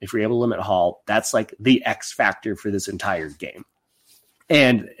him, if you're able to limit Hall, that's like the X factor for this entire game.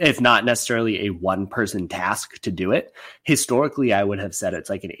 And it's not necessarily a one-person task to do it. Historically, I would have said it's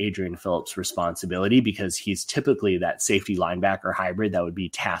like an Adrian Phillips responsibility because he's typically that safety linebacker hybrid that would be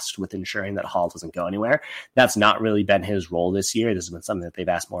tasked with ensuring that Hall doesn't go anywhere. That's not really been his role this year. This has been something that they've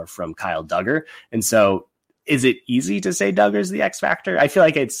asked more from Kyle Duggar. And so is it easy to say Duggar's the X factor? I feel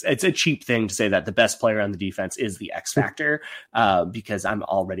like it's a cheap thing to say that the best player on the defense is the X factor because I'm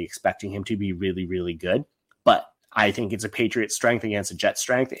already expecting him to be really, really good. But I think it's a Patriots strength against a Jets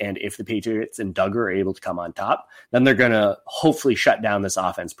strength. And if the Patriots and Duggar are able to come on top, then they're going to hopefully shut down this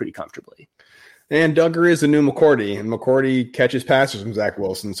offense pretty comfortably. And Duggar is the new McCourty, and McCourty catches passes from Zach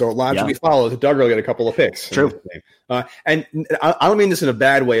Wilson. So it logically follows that Duggar will get a couple of picks. True. And I don't mean this in a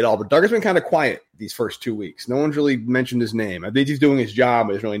bad way at all, but Duggar's been kind of quiet these first 2 weeks. No one's really mentioned his name. I think he's doing his job,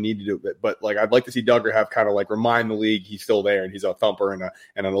 but doesn't really need to do it. But like, I'd like to see Duggar have kind of like remind the league he's still there and he's a thumper and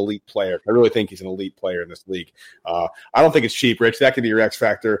an elite player. I really think he's an elite player in this league. I don't think it's cheap, Rich. That could be your X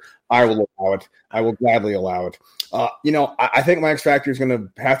factor. I will allow it. I will gladly allow it. I think my X factor is going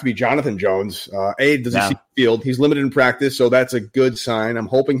to have to be Jonathan Jones. Does he see the field? He's limited in practice, so that's a good sign. I'm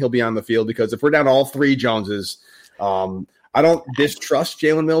hoping he'll be on the field because if we're down to all three Joneses, I don't distrust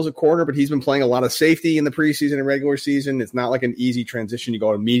Jalen Mills at corner, but he's been playing a lot of safety in the preseason and regular season. It's not like an easy transition. You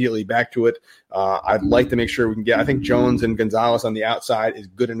go immediately back to it. I'd like to make sure we can get – I think Jones and Gonzalez on the outside is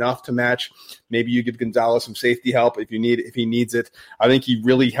good enough to match. Maybe you give Gonzalez some safety help if he needs it. I think he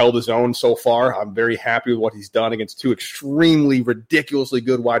really held his own so far. I'm very happy with what he's done against two extremely ridiculously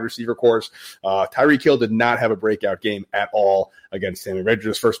good wide receiver corps. Tyreek Hill did not have a breakout game at all against him. He read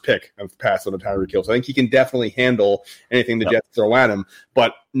his first pick of the pass on the Tyreek Hill. So I think he can definitely handle anything the Jets throw at him.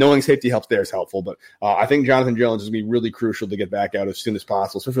 But knowing safety helps there is helpful. But I think Jonathan Jones is going to be really crucial to get back out as soon as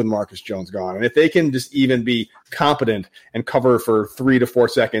possible, especially with Marcus Jones gone. And if they can just even be competent and cover for 3 to 4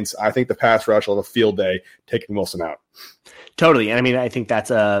 seconds, I think the pass rush will have a field day taking Wilson out. Totally. And I mean, I think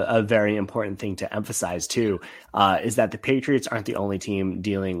that's a very important thing to emphasize too, is that the Patriots aren't the only team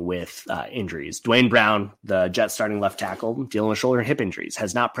dealing with injuries. Dwayne Brown, the Jets starting left tackle, dealing with shoulder and hip injuries,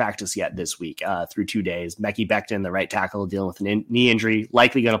 has not practiced yet this week through 2 days. Mekhi Becton, the right tackle, dealing with a knee injury,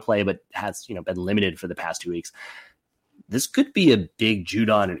 likely going to play, but has been limited for the past 2 weeks. This could be a big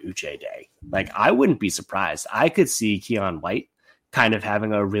Judon and Uche day. Like, I wouldn't be surprised. I could see Keon White kind of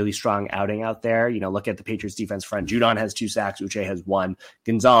having a really strong outing out there. Look at the Patriots defense front. Judon has 2 sacks. Uche has 1.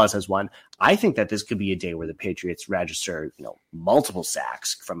 Gonzalez has 1. I think that this could be a day where the Patriots register, multiple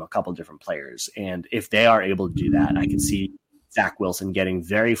sacks from a couple different players. And if they are able to do that, I can see Zach Wilson getting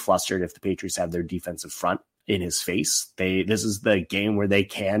very flustered if the Patriots have their defensive front in his face. This is the game where they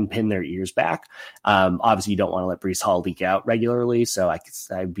can pin their ears back. Obviously, you don't want to let Breece Hall leak out regularly, so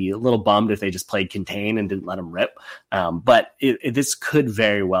I'd be a little bummed if they just played contain and didn't let him rip. But this could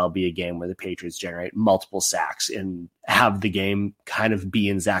very well be a game where the Patriots generate multiple sacks and have the game kind of be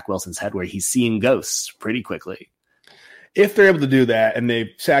in Zach Wilson's head where he's seeing ghosts pretty quickly. If they're able to do that and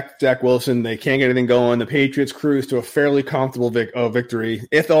they sack Zach Wilson, they can't get anything going, the Patriots cruise to a fairly comfortable victory.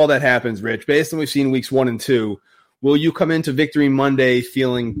 If all that happens, Rich, based on what we've seen weeks 1 and 2, will you come into Victory Monday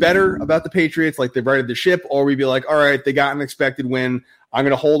feeling better about the Patriots, like they've righted the ship, or will we be like, all right, they got an expected win, I'm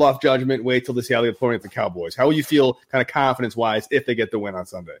going to hold off judgment, wait till they see how they play at the Cowboys? How will you feel kind of confidence-wise if they get the win on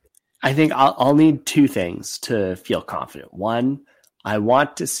Sunday? I think I'll need 2 things to feel confident. One, I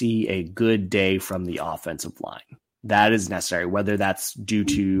want to see a good day from the offensive line. That is necessary, whether that's due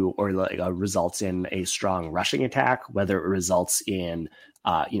to or results in a strong rushing attack, whether it results in,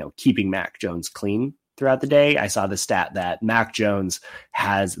 keeping Mac Jones clean throughout the day. I saw the stat that Mac Jones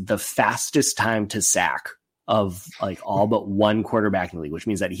has the fastest time to sack of all but one quarterback in the league, which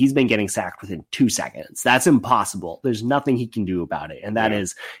means that he's been getting sacked within 2 seconds. That's impossible. There's nothing he can do about it. And that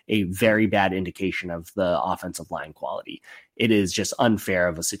is a very bad indication of the offensive line quality. It is just unfair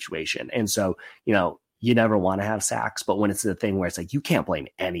of a situation. And so, you never want to have sacks, but when it's the thing where it's like, you can't blame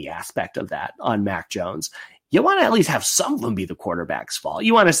any aspect of that on Mac Jones. You want to at least have some of them be the quarterback's fault.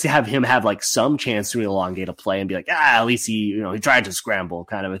 You want to have him have some chance to elongate a play and be like, at least he tried to scramble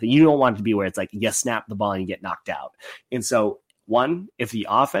kind of a thing. You don't want it to be where it's like, you snap the ball and you get knocked out. And so one, if the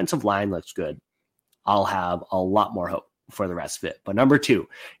offensive line looks good, I'll have a lot more hope for the rest of it. But number 2,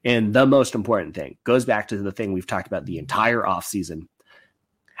 and the most important thing, goes back to the thing we've talked about the entire offseason.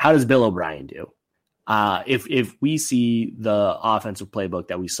 How does Bill O'Brien do? If we see the offensive playbook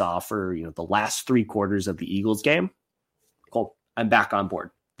that we saw for the last 3 quarters of the Eagles game, cool, I'm back on board.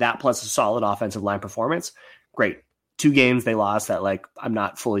 That plus a solid offensive line performance, great. 2 games they lost that I'm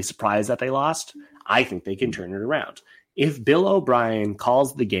not fully surprised that they lost. I think they can turn it around. If Bill O'Brien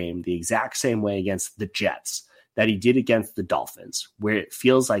calls the game the exact same way against the Jets that he did against the Dolphins, where it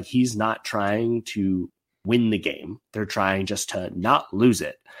feels like he's not trying to win the game. They're trying just to not lose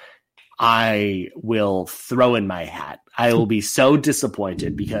it. I will throw in my hat. I will be so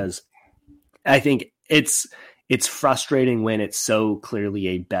disappointed because I think it's frustrating when it's so clearly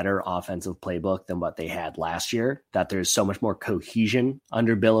a better offensive playbook than what they had last year, that there's so much more cohesion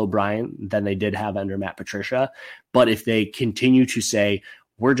under Bill O'Brien than they did have under Matt Patricia. But if they continue to say,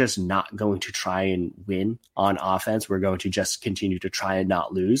 we're just not going to try and win on offense, we're going to just continue to try and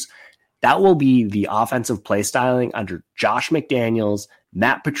not lose, that will be the offensive play styling under Josh McDaniels,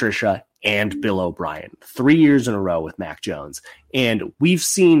 Matt Patricia, and Bill O'Brien, 3 years in a row with Mac Jones. And we've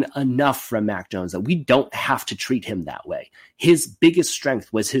seen enough from Mac Jones that we don't have to treat him that way. His biggest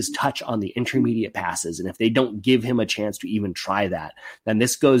strength was his touch on the intermediate passes. And if they don't give him a chance to even try that, then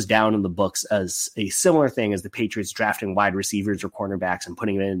this goes down in the books as a similar thing as the Patriots drafting wide receivers or cornerbacks and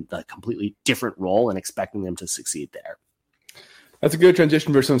putting them in a completely different role and expecting them to succeed there. That's a good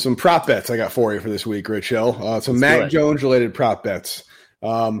transition for some prop bets I got for you for this week, Rich Hill. Some Mac Jones related prop bets.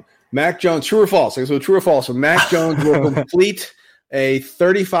 Mac Jones, true or false? So true or false? So Mac Jones will complete a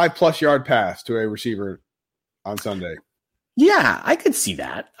 35-plus yard pass to a receiver on Sunday. Yeah, I could see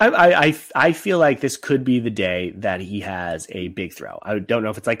that. I feel like this could be the day that he has a big throw. I don't know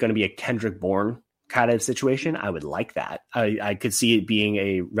if it's like going to be a Kendrick Bourne kind of situation. I would like that. I could see it being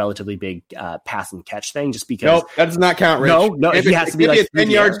a relatively big pass and catch thing just because. Nope, that does not count, Rich. No, if he has to be like a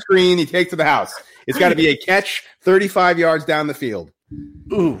 10-yard screen he takes to the house. It's got to be a catch 35 yards down the field.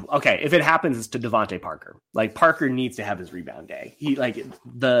 Ooh, okay. If it happens, it's to Devontae Parker. Like, Parker needs to have his rebound day. He, like,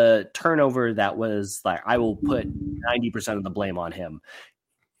 the turnover that was, like, I will put 90% of the blame on him.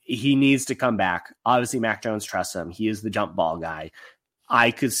 He needs to come back. Obviously, Mac Jones trusts him. He is the jump ball guy.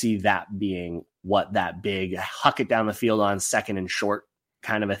 I could see that being what that big huck it down the field on second and short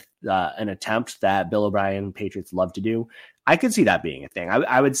kind of an attempt that Bill O'Brien Patriots love to do. I could see that being a thing.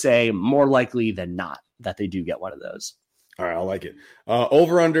 I would say more likely than not that they do get one of those. All right, I like it.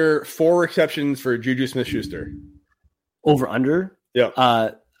 Over under 4 receptions for Juju Smith-Schuster. Over under? Yeah.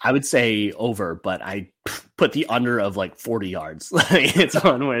 I would say over, but I put the under of like 40 yards. It's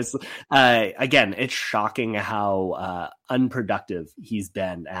on where it's, again, it's shocking how unproductive he's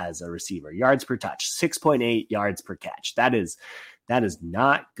been as a receiver. Yards per touch, 6.8 yards per catch. That is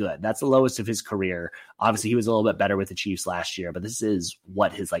not good. That's the lowest of his career. Obviously, he was a little bit better with the Chiefs last year, but this is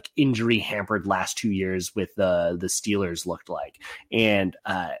what his like injury hampered last 2 years with the Steelers looked like. And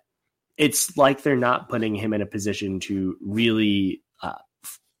it's like they're not putting him in a position to really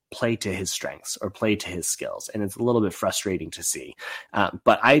play to his strengths or play to his skills. And it's a little bit frustrating to see.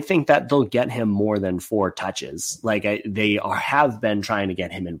 But I think that they'll get him more than 4 touches. Like they have been trying to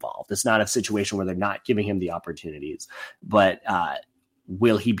get him involved. It's not a situation where they're not giving him the opportunities, but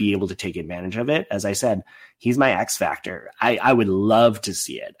will he be able to take advantage of it? As I said, he's my X factor. I would love to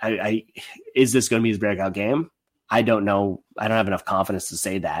see it. Is this going to be his breakout game? I don't know. I don't have enough confidence to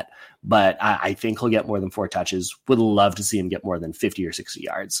say that, but I think he'll get more than 4 touches. Would love to see him get more than 50 or 60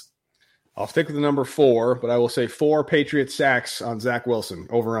 yards. I'll stick with the number 4, but I will say 4 Patriots sacks on Zach Wilson,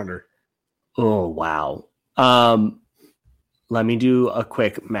 over under. Oh, wow. Let me do a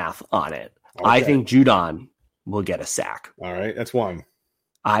quick math on it. Okay. I think Judon will get a sack. All right, that's 1.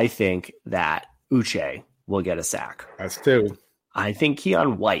 I think that Uche will get a sack. That's 2. I think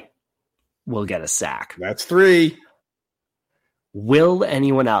Keon White will get a sack. That's 3. Will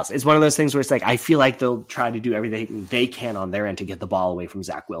anyone else? It's one of those things where it's like, I feel like they'll try to do everything they can on their end to get the ball away from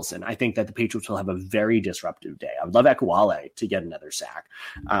Zach Wilson. I think that the Patriots will have a very disruptive day. I would love Ekwale to get another sack.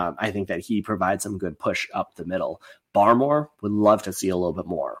 I think that he provides some good push up the middle. Barmore would love to see a little bit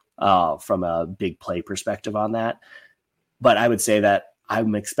more from a big play perspective on that. But I would say that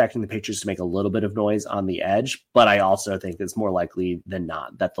I'm expecting the Patriots to make a little bit of noise on the edge, but I also think it's more likely than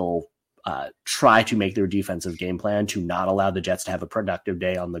not that they'll try to make their defensive game plan to not allow the Jets to have a productive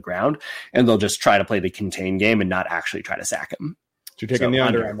day on the ground, and they'll just try to play the contained game and not actually try to sack him. So you're taking the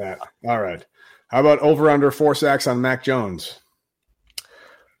under on that. All right. How about over under 4 sacks on Mac Jones?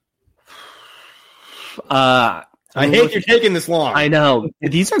 I hate you're taking this long. I know.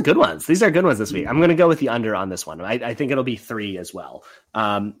 These are good ones. These are good ones this week. I'm going to go with the under on this one. I think it'll be 3 as well.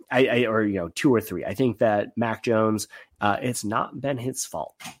 Or 2 or 3. I think that Mac Jones, it's not been his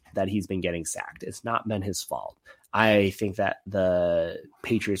fault that he's been getting sacked. It's not been his fault. I think that the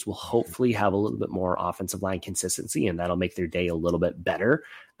Patriots will hopefully have a little bit more offensive line consistency, and that'll make their day a little bit better.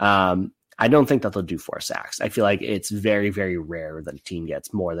 I don't think that they'll do 4 sacks. I feel like it's very, very rare that a team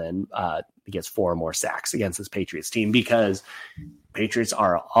gets more than gets 4 or more sacks against this Patriots team, because Patriots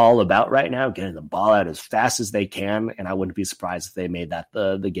are all about right now getting the ball out as fast as they can, and I wouldn't be surprised if they made that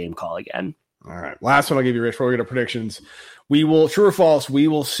the game call again. All right. Last one I'll give you, Rich, before we get to predictions. We will, true or false, we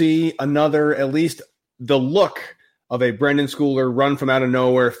will see another at least the look of a Brendan Schooler run from out of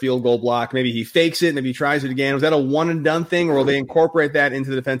nowhere field goal block? Maybe he fakes it, maybe he tries it again. Was that a one and done thing, or will they incorporate that into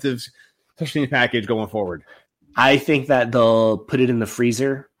the defensive special team package going forward? I think that they'll put it in the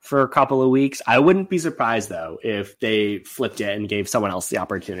freezer for a couple of weeks. I wouldn't be surprised, though, if they flipped it and gave someone else the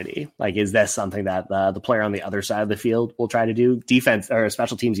opportunity. Like, is this something that the player on the other side of the field will try to do? Defense or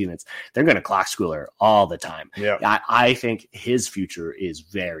special teams units, they're going to clock Schooler all the time. Yeah. I think his future is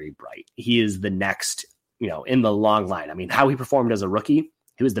very bright. He is the next, in the long line. I mean, how he performed as a rookie,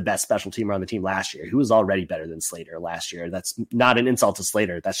 he was the best special teamer on the team last year. He was already better than Slater last year. That's not an insult to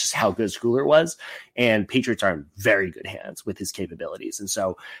Slater. That's just how good Schooler was. And Patriots are in very good hands with his capabilities. And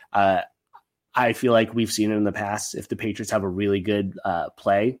so I feel like we've seen it in the past. If the Patriots have a really good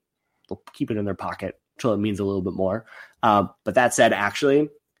play, they'll keep it in their pocket until it means a little bit more. But that said, actually,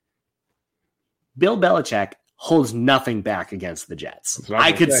 Bill Belichick holds nothing back against the Jets.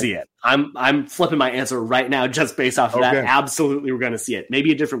 I could see it. I'm flipping my answer right now just based off of that. Absolutely, we're going to see it.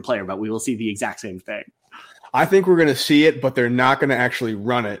 Maybe a different player, but we will see the exact same thing. I think we're going to see it, but they're not going to actually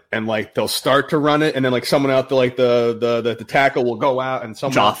run it. And they'll start to run it, and then someone out there, the tackle will go out and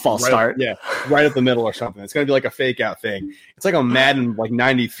someone false start. Right at the middle or something. It's going to be like a fake out thing. It's like a Madden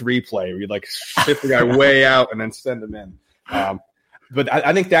 93 play where you shift the guy way out and then send him in. But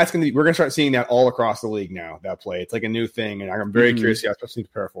I think that's going to be – we're going to start seeing that all across the league now, that play. It's like a new thing, and I'm very curious to see how special teams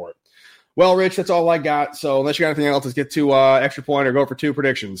prepare for it. Well, Rich, that's all I got. So unless you got anything else, let's get to extra point or go for 2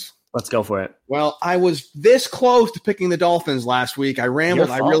 predictions. Let's go for it. Well, I was this close to picking the Dolphins last week. I rambled.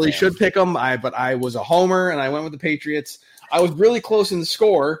 I really should pick them, but I was a homer, and I went with the Patriots. I was really close in the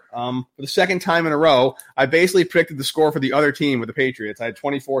score for the second time in a row. I basically predicted the score for the other team with the Patriots. I had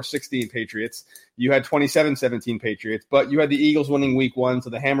 24-16 Patriots. You had 27-17 Patriots, but you had the Eagles winning week 1, so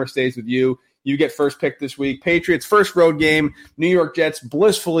the hammer stays with you. You get first pick this week. Patriots, first road game. New York Jets,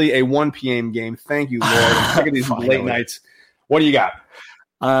 blissfully a 1 p.m. game. Thank you, Lord. I'm sick of these late nights. What do you got?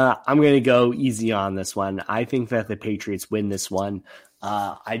 I'm going to go easy on this one. I think that the Patriots win this one.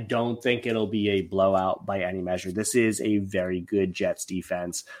 I don't think it'll be a blowout by any measure. This is a very good Jets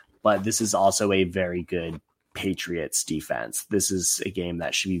defense, but this is also a very good Patriots defense. This is a game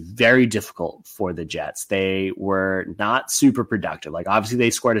that should be very difficult for the Jets. They were not super productive. Obviously they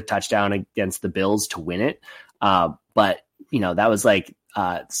scored a touchdown against the Bills to win it. But that was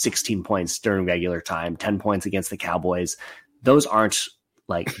 16 points during regular time, 10 points against the Cowboys. Those aren't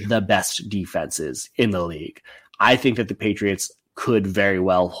the best defenses in the league. I think that the Patriots could very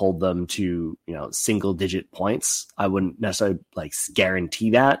well hold them to, single digit points. I wouldn't necessarily guarantee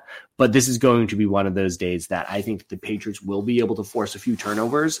that, but this is going to be one of those days that I think the Patriots will be able to force a few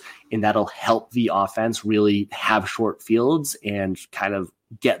turnovers, and that'll help the offense really have short fields and kind of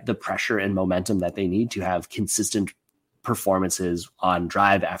get the pressure and momentum that they need to have consistent performances on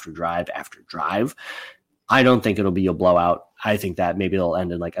drive after drive after drive. I don't think it'll be a blowout. I think that maybe it'll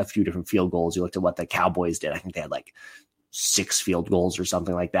end in a few different field goals. You looked at what the Cowboys did. I think they had 6 field goals or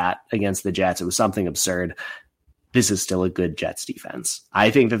something like that against the Jets. It was something absurd. This is still a good Jets defense.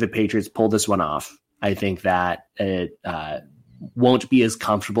 I think that the Patriots pull this one off. I think that it won't be as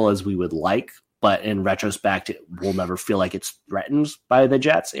comfortable as we would like, but in retrospect, we'll never feel like it's threatened by the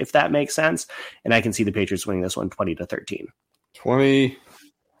Jets, if that makes sense. And I can see the Patriots winning this one 20-13.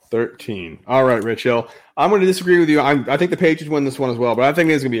 20-13. All right, Rich Hill. I'm going to disagree with you. I think the Patriots win this one as well, but I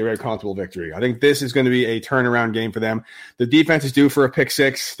think it's going to be a very comfortable victory. I think this is going to be a turnaround game for them. The defense is due for a pick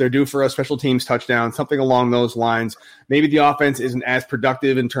 6. They're due for a special teams touchdown, something along those lines. Maybe the offense isn't as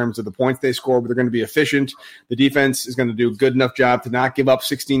productive in terms of the points they score, but they're going to be efficient. The defense is going to do a good enough job to not give up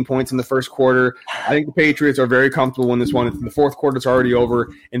 16 points in the first quarter. I think the Patriots are very comfortable when this one. In the fourth quarter, it's already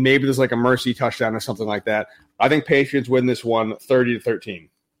over, and maybe there's a mercy touchdown or something like that. I think Patriots win this one 30-13.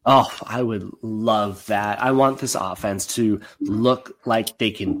 Oh, I would love that. I want this offense to look like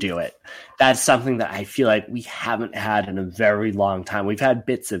they can do it. That's something that I feel like we haven't had in a very long time. We've had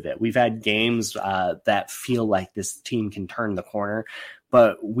bits of it. We've had games that feel like this team can turn the corner,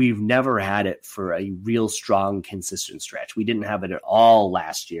 but we've never had it for a real strong, consistent stretch. We didn't have it at all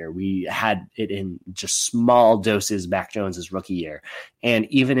last year. We had it in just small doses Mac Jones's rookie year. And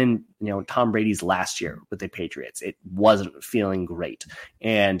even in, Tom Brady's last year with the Patriots, it wasn't feeling great.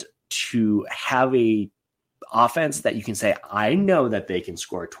 And to have a offense that you can say, I know that they can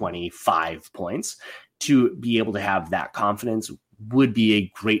score 25 points, to be able to have that confidence would be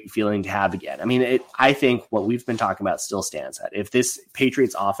a great feeling to have again. I mean, I think what we've been talking about still stands. That if this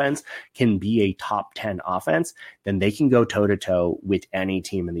Patriots offense can be a top 10 offense, then they can go toe to toe with any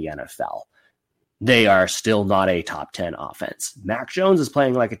team in the NFL. They are still not a top 10 offense. Mac Jones is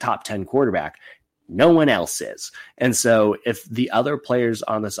playing like a top 10 quarterback. No one else is. And so if the other players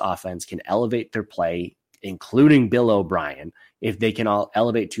on this offense can elevate their play, including Bill O'Brien, if they can all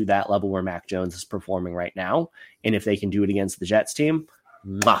elevate to that level where Mac Jones is performing right now, and if they can do it against the Jets team,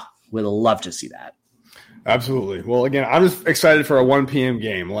 we'd love to see that. Absolutely. Well, again, I'm just excited for a 1 p.m.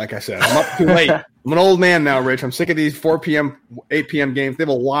 game. Like I said, I'm up too late. I'm an old man now, Rich. I'm sick of these 4 p.m., 8 p.m. games. They have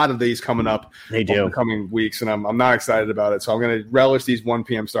a lot of these coming up. They do. Over the coming weeks, and I'm not excited about it. So I'm going to relish these 1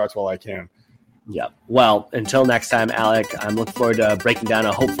 p.m. starts while I can. Yep. Well, until next time, Alec, I'm looking forward to breaking down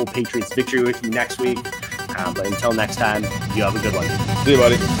a hopeful Patriots victory with you next week. But until next time, you have a good one. See you,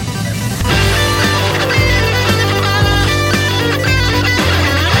 buddy.